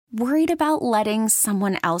Worried about letting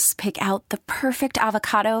someone else pick out the perfect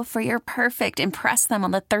avocado for your perfect impress them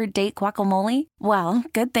on the third date guacamole? Well,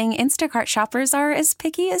 good thing Instacart shoppers are as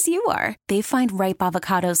picky as you are. They find ripe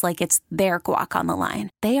avocados like it's their guac on the line.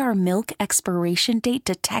 They are milk expiration date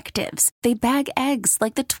detectives. They bag eggs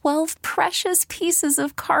like the 12 precious pieces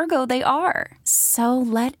of cargo they are. So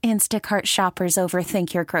let Instacart shoppers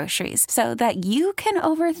overthink your groceries so that you can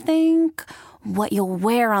overthink what you'll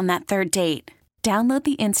wear on that third date. Download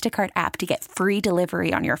the Instacart app to get free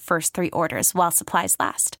delivery on your first 3 orders while supplies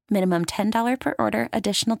last. Minimum $10 per order.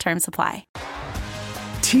 Additional terms apply.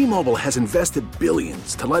 T-Mobile has invested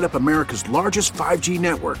billions to light up America's largest 5G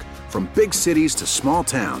network, from big cities to small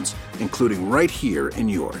towns, including right here in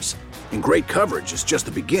yours. And great coverage is just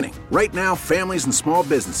the beginning. Right now, families and small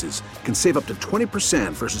businesses can save up to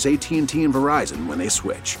 20% versus AT&T and Verizon when they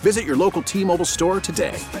switch. Visit your local T-Mobile store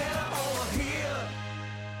today.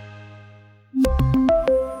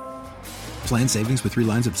 Plan savings with 3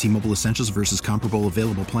 lines of T-Mobile Essentials versus comparable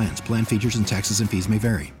available plans. Plan features and taxes and fees may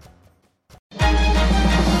vary.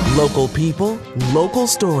 Local people, local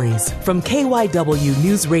stories. From KYW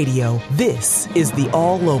Newsradio, this is the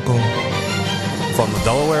All-Local. From the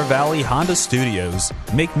Delaware Valley Honda Studios,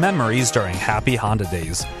 make memories during happy Honda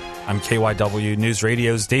days. I'm KYW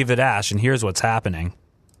Newsradio's David Ash, and here's what's happening.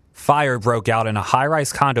 Fire broke out in a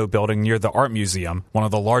high-rise condo building near the Art Museum, one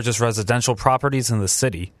of the largest residential properties in the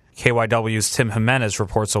city. KYW's Tim Jimenez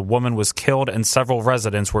reports a woman was killed and several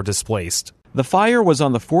residents were displaced. The fire was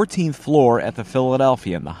on the 14th floor at the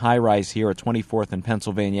Philadelphia, the high-rise here at 24th and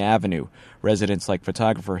Pennsylvania Avenue. Residents like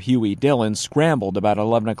photographer Huey Dillon scrambled about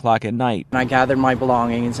 11 o'clock at night. I gathered my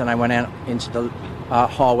belongings and I went out into the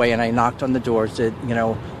hallway and I knocked on the doors to,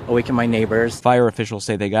 awaken my neighbors. Fire officials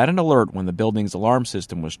say they got an alert when the building's alarm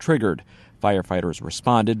system was triggered. Firefighters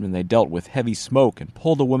responded and they dealt with heavy smoke and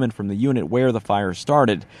pulled a woman from the unit where the fire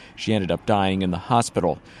started. She ended up dying in the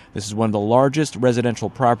hospital. This is one of the largest residential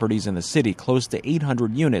properties in the city, close to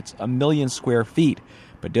 800 units, 1 million square feet.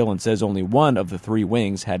 But Dillon says only one of the 3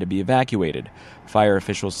 wings had to be evacuated. Fire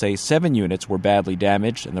officials say 7 units were badly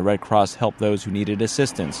damaged, and the Red Cross helped those who needed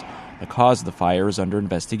assistance. The cause of the fire is under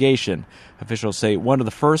investigation. Officials say one of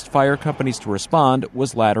the first fire companies to respond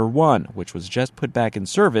was Ladder One, which was just put back in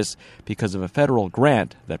service because of a federal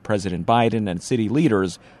grant that President Biden and city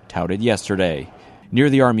leaders touted yesterday. Near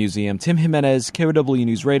the Art Museum, Tim Jimenez, KYW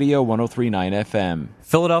News Radio 103.9 FM.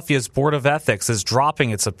 Philadelphia's Board of Ethics is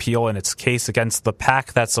dropping its appeal in its case against the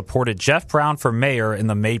PAC that supported Jeff Brown for mayor in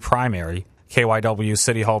the May primary. KYW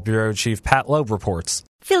City Hall Bureau Chief Pat Loeb reports.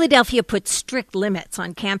 Philadelphia puts strict limits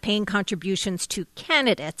on campaign contributions to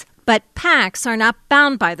candidates, but PACs are not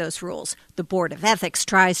bound by those rules. The Board of Ethics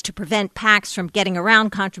tries to prevent PACs from getting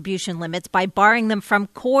around contribution limits by barring them from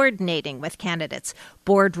coordinating with candidates.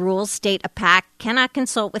 Board rules state a PAC cannot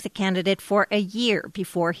consult with a candidate for a year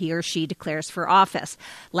before he or she declares for office.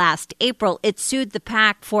 Last April, it sued the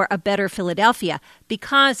PAC for a Better Philadelphia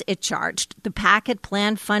because it charged the PAC had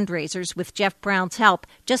planned fundraisers with Jeff Brown's help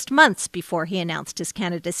just months before he announced his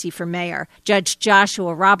candidacy for mayor. Judge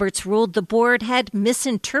Joshua Roberts ruled the board had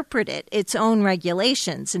misinterpreted its own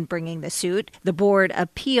regulations in bringing the suit. The board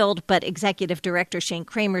appealed, but Executive Director Shane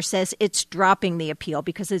Kramer says it's dropping the appeal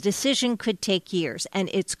because the decision could take years, and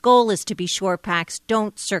its goal is to be sure PACs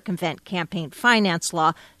don't circumvent campaign finance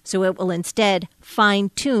law, so it will instead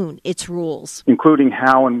fine-tune its rules. Including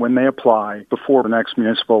how and when they apply before the next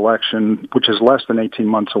municipal election, which is less than 18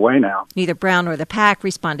 months away now. Neither Brown or the PAC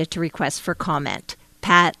responded to requests for comment.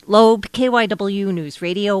 Pat Loeb, KYW News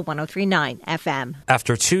Radio 103.9 FM.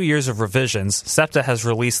 After 2 years of revisions, SEPTA has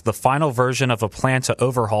released the final version of a plan to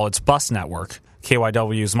overhaul its bus network.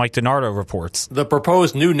 KYW's Mike DiNardo reports. The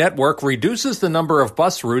proposed new network reduces the number of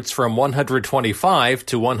bus routes from 125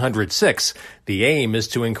 to 106. The aim is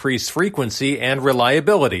to increase frequency and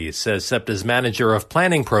reliability, says SEPTA's manager of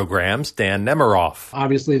planning programs, Dan Nemiroff.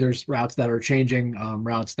 Obviously, there's routes that are changing,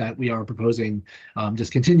 routes that we are proposing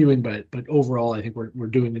discontinuing, but overall, I think we're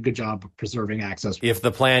doing a good job of preserving access. If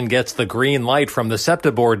the plan gets the green light from the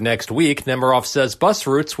SEPTA board next week, Nemiroff says bus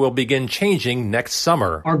routes will begin changing next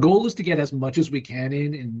summer. Our goal is to get as much as we can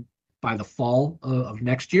in by the fall of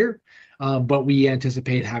next year, but we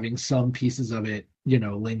anticipate having some pieces of it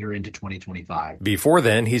linger into 2025. Before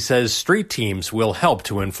then, he says street teams will help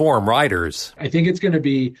to inform riders. I think it's going to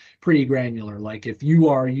be pretty granular. Like if you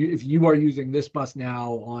are using this bus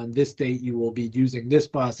now on this date, you will be using this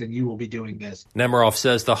bus and you will be doing this. Nemiroff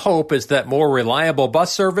says the hope is that more reliable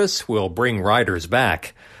bus service will bring riders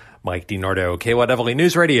back. Mike DiNardo, KYW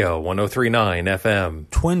News Radio, 103.9 FM.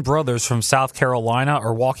 Twin brothers from South Carolina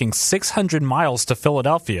are walking 600 miles to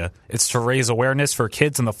Philadelphia. It's to raise awareness for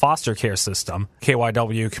kids in the foster care system.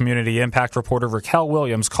 KYW Community Impact reporter Raquel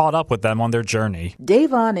Williams caught up with them on their journey.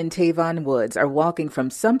 Davon and Tavon Woods are walking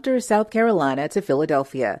from Sumter, South Carolina to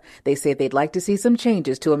Philadelphia. They say they'd like to see some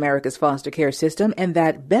changes to America's foster care system and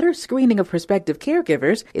that better screening of prospective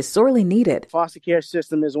caregivers is sorely needed. Foster care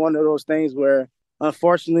system is one of those things where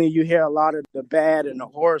unfortunately, you hear a lot of the bad and the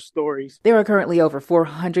horror stories. There are currently over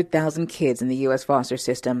 400,000 kids in the U.S. foster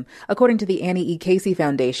system. According to the Annie E. Casey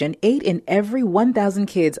Foundation, 8 in every 1,000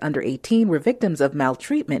 kids under 18 were victims of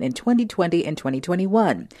maltreatment in 2020 and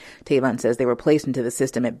 2021. Tavon says they were placed into the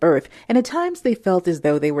system at birth, and at times they felt as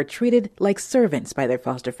though they were treated like servants by their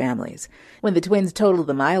foster families. When the twins totaled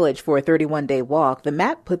the mileage for a 31-day walk, the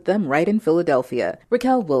map put them right in Philadelphia.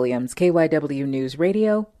 Raquel Williams, KYW News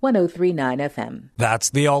Radio, 103.9 FM. That's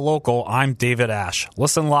the All Local. I'm David Ash.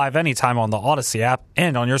 Listen live anytime on the Odyssey app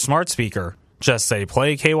and on your smart speaker. Just say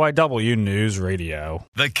play KYW News Radio.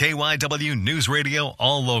 The KYW News Radio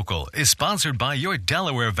All Local is sponsored by your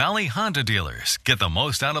Delaware Valley Honda dealers. Get the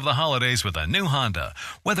most out of the holidays with a new Honda.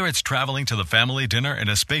 Whether it's traveling to the family dinner in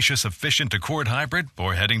a spacious, efficient Accord hybrid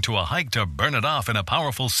or heading to a hike to burn it off in a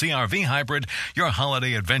powerful CR-V hybrid, your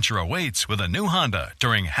holiday adventure awaits with a new Honda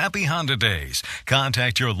during Happy Honda Days.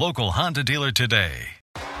 Contact your local Honda dealer today.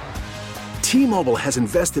 T-Mobile has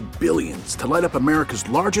invested billions to light up America's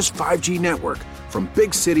largest 5G network, from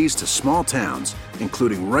big cities to small towns,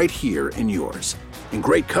 including right here in yours. And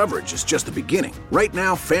great coverage is just the beginning. Right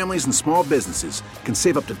now, families and small businesses can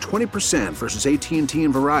save up to 20% versus AT&T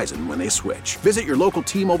and Verizon when they switch. Visit your local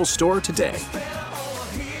T-Mobile store today.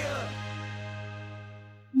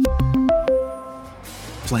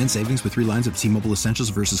 Plan savings with 3 lines of T-Mobile Essentials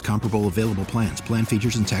versus comparable available plans. Plan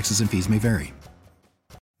features and taxes and fees may vary.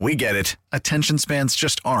 We get it. Attention spans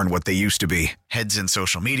just aren't what they used to be. Heads in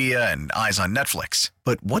social media and eyes on Netflix.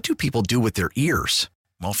 But what do people do with their ears?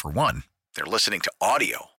 Well, for one, they're listening to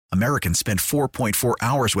audio. Americans spend 4.4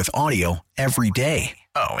 hours with audio every day.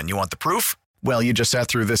 Oh, and you want the proof? Well, you just sat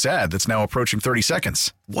through this ad that's now approaching 30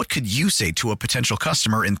 seconds. What could you say to a potential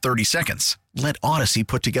customer in 30 seconds? Let Odyssey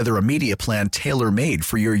put together a media plan tailor-made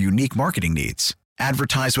for your unique marketing needs.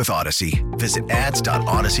 Advertise with Odyssey. Visit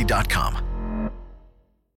ads.odyssey.com.